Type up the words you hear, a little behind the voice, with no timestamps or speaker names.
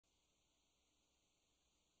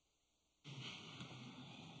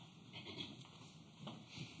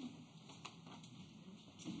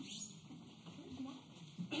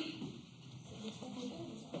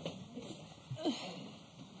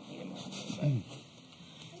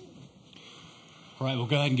All right, we'll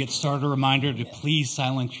go ahead and get started. A reminder to please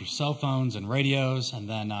silence your cell phones and radios, and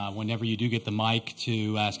then whenever you do get the mic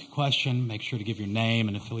to ask a question, make sure to give your name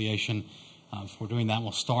and affiliation. Before doing that,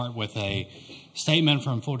 we'll start with a statement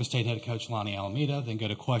from Florida State head coach Lonni Alameda, then go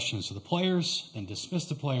to questions to the players, then dismiss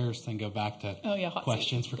the players, then go back to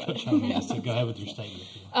questions for Coach Alameda. So go ahead with your statement.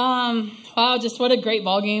 Wow, just what a great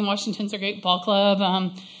ball game. Washington's a great ball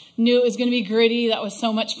club. Knew it was going to be gritty. That was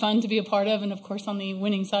so much fun to be a part of, and of course on the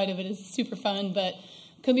winning side of it is super fun, but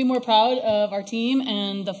couldn't be more proud of our team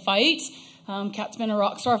and the fight. Kat's been a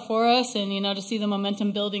rock star for us, and to see the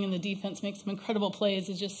momentum building in the defense, make some incredible plays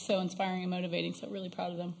is just so inspiring and motivating, so really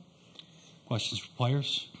proud of them. Questions for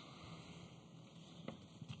players?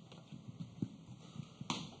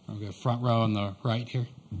 We'll go front row on the right here.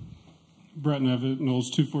 Brett Nevitt,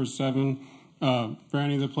 Noles 247. For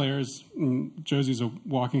any of the players, Josie's a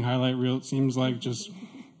walking highlight reel, it seems like. Just,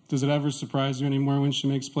 does it ever surprise you anymore when she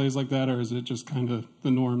makes plays like that, or is it just kind of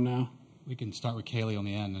the norm now? We can start with Kalei on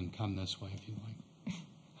the end and come this way if you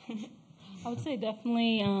like. I would say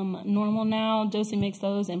definitely normal now. Josie makes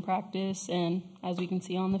those in practice and as we can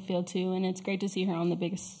see on the field too, and it's great to see her on the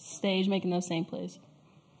biggest stage making those same plays.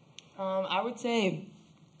 I would say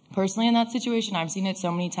personally in that situation, I've seen it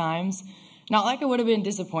so many times. Not like I would have been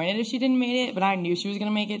disappointed if she didn't make it, but I knew she was going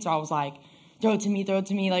to make it, so I was like, throw it to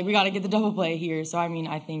me, like we got to get the double play here. So,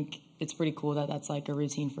 I think it's pretty cool that that's like a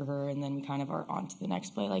routine for her, and then we kind of are on to the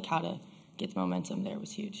next play, like how to get the momentum there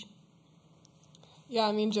was huge.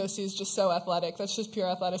 Yeah, Josie's just so athletic. That's just pure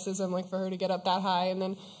athleticism, like for her to get up that high and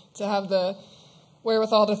then to have the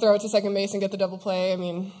wherewithal to throw it to second base and get the double play.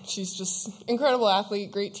 She's just incredible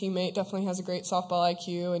athlete, great teammate, definitely has a great softball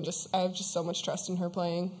IQ, and I have just so much trust in her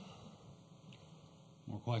playing.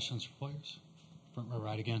 More questions for players? Front row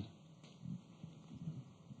right again.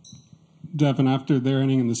 Devyn, after their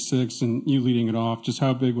inning in the sixth and you leading it off, just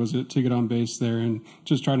how big was it to get on base there and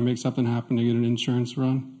just try to make something happen to get an insurance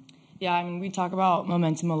run? Yeah, we talk about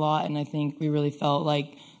momentum a lot, and I think we really felt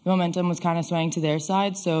like the momentum was kind of swaying to their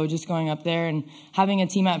side. So just going up there and having a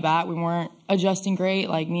team at bat, we weren't adjusting great,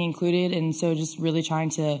 like me included, and so just really trying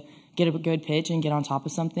to get a good pitch and get on top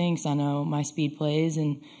of something because I know my speed plays,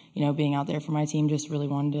 and being out there for my team, just really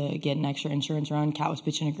wanted to get an extra insurance run. Kat was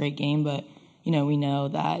pitching a great game, but we know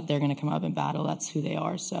that they're going to come up and battle. That's who they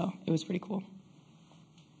are, so it was pretty cool.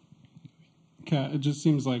 Kat, it just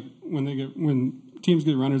seems like when teams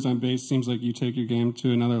get runners on base, it seems like you take your game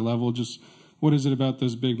to another level. Just what is it about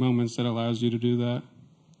those big moments that allows you to do that?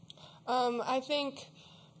 I think,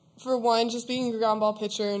 for one, just being a ground ball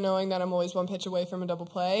pitcher and knowing that I'm always one pitch away from a double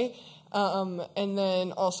play, and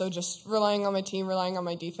then also just relying on my team, relying on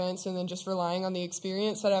my defense, and then just relying on the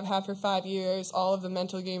experience that I've had for 5 years, all of the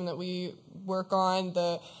mental game that we work on,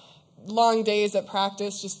 the long days at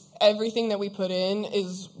practice, just everything that we put in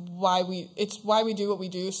is why we do what we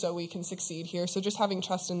do, so we can succeed here. So just having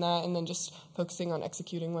trust in that and then just focusing on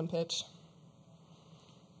executing one pitch.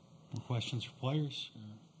 More questions for players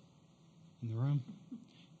in the room?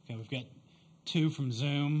 Okay, we've got two from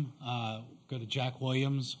Zoom. Go to Jack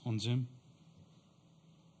Williams on Zoom.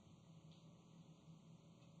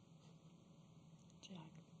 Jack.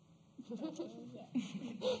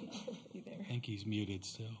 I think he's muted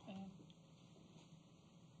still.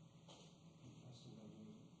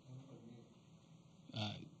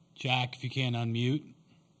 Jack, if you can unmute.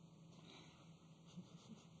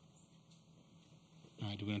 All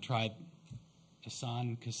right, do we want to try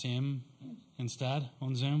Hassan Kasim instead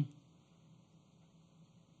on Zoom?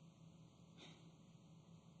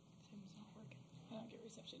 Zoom's not working. I don't get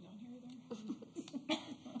reception down here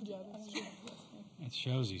either. It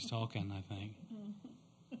shows he's talking, I think.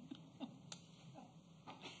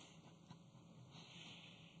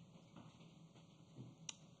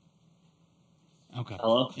 Okay.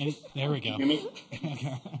 Hello? There we go. Hear me?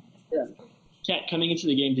 Yeah. Kat, coming into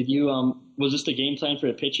the game, did you was this the game plan for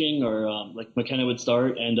the pitching, or like McKenna would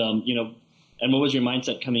start, and and what was your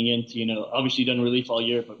mindset coming into obviously you've done relief all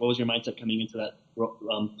year, but what was your mindset coming into that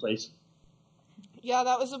place? Yeah,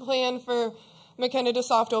 that was the plan for McKenna to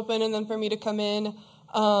soft open and then for me to come in.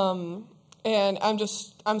 And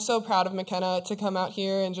I'm so proud of McKenna to come out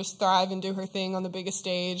here and just thrive and do her thing on the biggest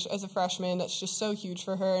stage as a freshman. That's just so huge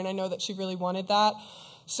for her, and I know that she really wanted that.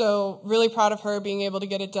 So really proud of her being able to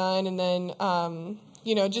get it done. And then,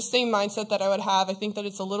 just same mindset that I would have. I think that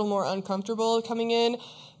it's a little more uncomfortable coming in.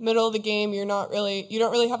 Middle of the game, you don't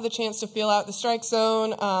really have the chance to feel out the strike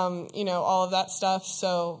zone, all of that stuff.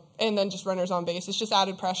 So, and then just runners on base. It's just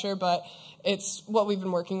added pressure, but it's what we've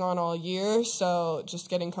been working on all year. So just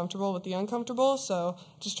getting comfortable with the uncomfortable. So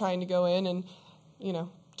just trying to go in and,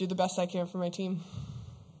 do the best I can for my team.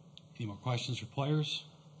 Any more questions for players?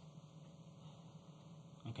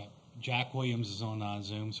 Jack Williams is on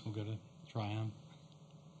Zoom, so we'll go to try him.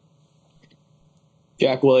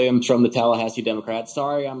 Jack Williams from the Tallahassee Democrats.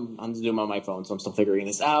 Sorry, I'm on Zoom on my phone, so I'm still figuring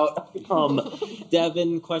this out.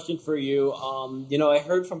 Devyn, question for you. I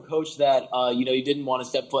heard from Coach that, you didn't want to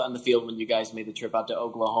step foot on the field when you guys made the trip out to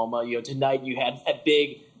Oklahoma. Tonight you had that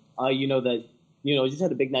big, just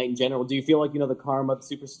had a big night in general. Do you feel like, the karma, the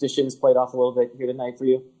superstitions played off a little bit here tonight for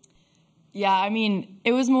you? Yeah, I mean,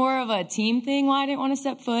 it was more of a team thing why I didn't want to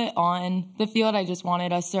step foot on the field. I just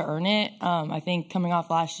wanted us to earn it. I think coming off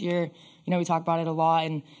last year, we talked about it a lot,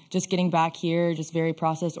 and just getting back here, just very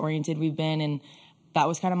process-oriented we've been, and that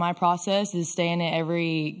was kind of my process, is stay in it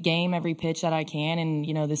every game, every pitch that I can, and,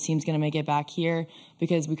 this team's going to make it back here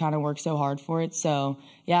because we kind of worked so hard for it. So,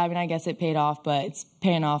 yeah, I mean, I guess it paid off, but it's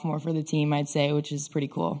paying off more for the team, I'd say, which is pretty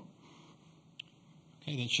cool.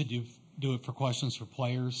 Okay, that should do it for questions for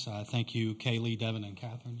players. Thank you, Kalei, Devyn, and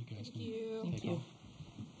Catherine. You guys can Thank you. All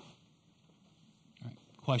right,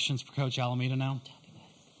 questions for Coach Alameda now?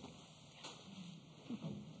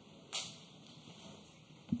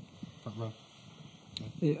 Front row.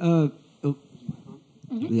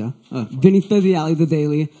 Vinny Speziali, The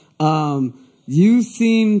Daily. You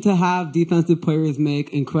seem to have defensive players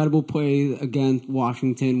make incredible plays against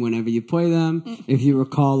Washington whenever you play them. If you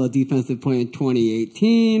recall a defensive play in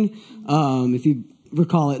 2018, if you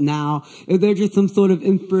recall it now, is there just some sort of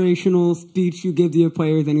inspirational speech you give to your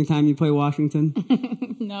players anytime you play Washington?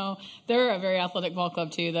 No, they're a very athletic ball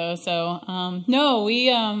club too, though. So, no, we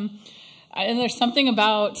and there's something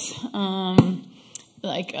about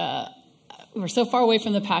we're so far away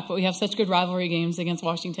from the pack, but we have such good rivalry games against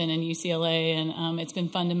Washington and UCLA, and it's been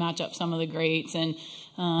fun to match up some of the greats. And,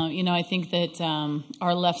 I think that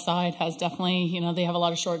our left side has definitely, they have a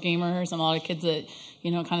lot of short gamers and a lot of kids that,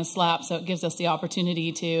 kind of slap. So it gives us the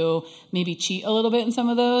opportunity to maybe cheat a little bit in some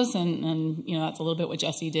of those. And that's a little bit what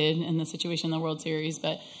Jesse did in the situation in the World Series,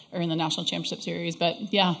 or in the National Championship Series.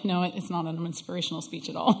 But, yeah, no, it's not an inspirational speech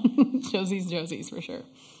at all. Josie's for sure.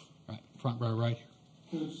 Right, front row right here.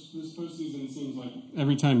 Coach, this postseason, it seems like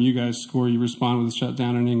every time you guys score, you respond with a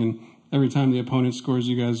shutdown inning, and every time the opponent scores,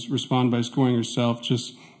 you guys respond by scoring yourself.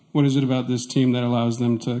 Just what is it about this team that allows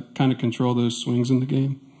them to kind of control those swings in the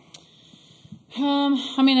game?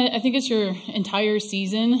 I think it's your entire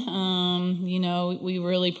season. We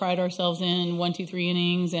really pride ourselves in 1, 2, 3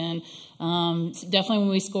 innings, and definitely when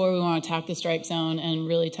we score, we want to attack the strike zone and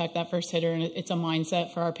really attack that first hitter. And it's a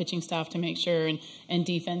mindset for our pitching staff to make sure, and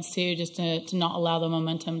defense too, just to not allow the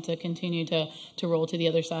momentum to continue to roll to the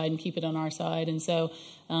other side and keep it on our side. And so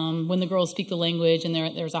when the girls speak the language and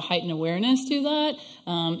there's a heightened awareness to that,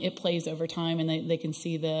 it plays over time, and they can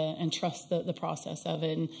see and trust the process of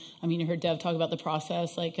it. And you heard Dev talk about the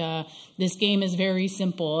process. This game is very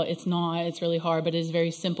simple. It's really hard, but it is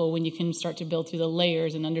very simple when you can start to build through the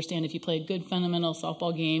layers and understand if you play a good fundamental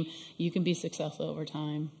softball game, you can be successful over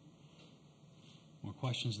time. More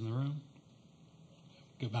questions in the room?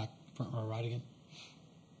 Go back front row right again.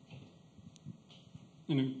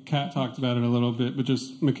 Kat talked about it a little bit, but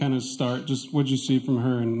just McKenna's start, just what did you see from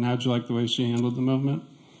her, and how'd you like the way she handled the moment?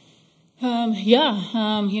 I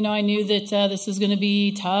knew that this was going to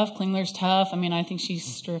be tough. Klingler's tough. I think she's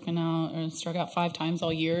struck out 5 times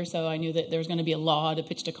all year, so I knew that there was going to be a lot of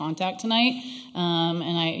pitch to contact tonight. And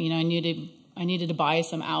I needed to buy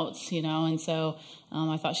some outs, and so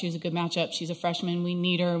I thought she was a good matchup. She's a freshman. We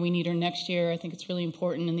need her. We need her next year. I think it's really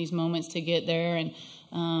important in these moments to get there. And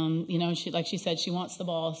like she said, she wants the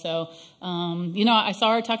ball. So, I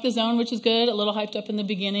saw her attack the zone, which is good. A little hyped up in the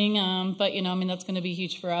beginning, but that's going to be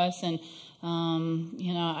huge for us. And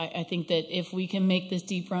I think that if we can make this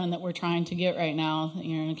deep run that we're trying to get right now,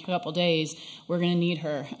 in a couple days, we're going to need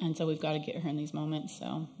her, and so we've got to get her in these moments.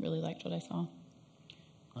 So, really liked what I saw. All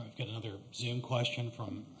right, we've got another Zoom question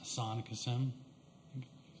from Hassan Kasim.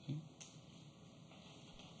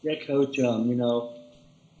 Yeah, Coach.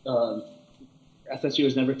 FSU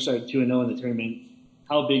has never started 2-0 in the tournament.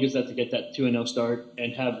 How big is that to get that 2-0 start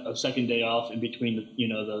and have a second day off in between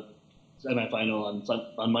the semifinal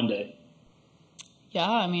on Monday?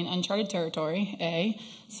 Yeah, uncharted territory,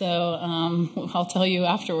 So I'll tell you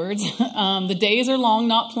afterwards. The days are long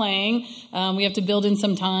not playing. We have to build in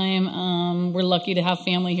some time. We're lucky to have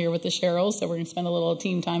family here with the Sherrills, so we're going to spend a little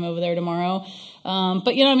team time over there tomorrow.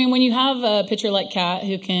 But, when you have a pitcher like Kat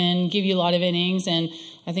who can give you a lot of innings, and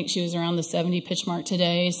I think she was around the 70 pitch mark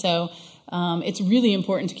today, so it's really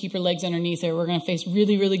important to keep her legs underneath her. We're going to face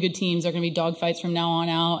really, really good teams. They're going to be dogfights from now on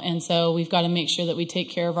out. And so we've got to make sure that we take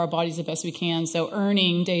care of our bodies the best we can. So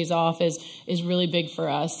earning days off is really big for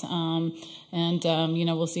us.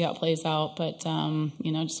 We'll see how it plays out. But,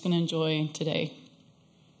 just going to enjoy today.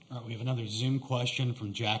 All right, we have another Zoom question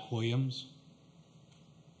from Jack Williams.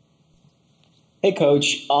 Hey,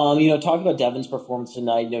 Coach. Talking about Devyn's performance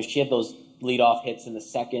tonight, she had those leadoff hits in the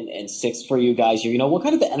second and sixth for you guys here. What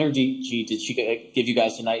kind of energy did she give you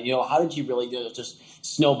guys tonight? How did you really just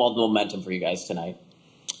snowball the momentum for you guys tonight?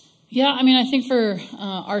 Yeah, I think for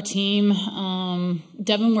our team,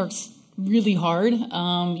 Devyn works really hard.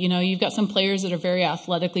 You've got some players that are very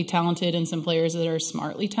athletically talented and some players that are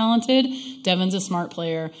smartly talented. Devyn's a smart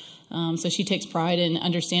player. So she takes pride in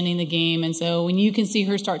understanding the game. And so when you can see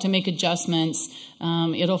her start to make adjustments,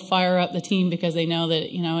 it'll fire up the team because they know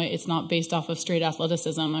that, it's not based off of straight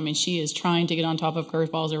athleticism. She is trying to get on top of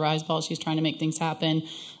curveballs or rise balls. She's trying to make things happen.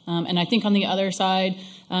 And I think on the other side,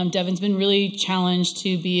 Devyn's been really challenged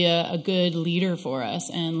to be a good leader for us.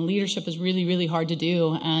 And leadership is really, really hard to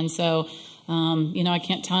do. And so I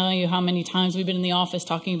can't tell you how many times we've been in the office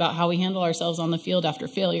talking about how we handle ourselves on the field after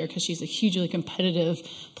failure because she's a hugely competitive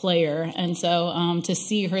player. And so to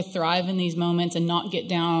see her thrive in these moments and not get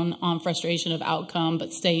down on frustration of outcome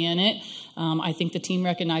but stay in it, I think the team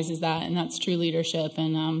recognizes that, and that's true leadership.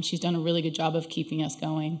 And she's done a really good job of keeping us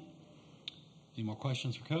going. Any more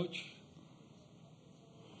questions for Coach?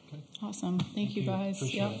 Okay. Awesome. Thank you, guys.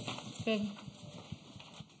 Appreciate it. It's good.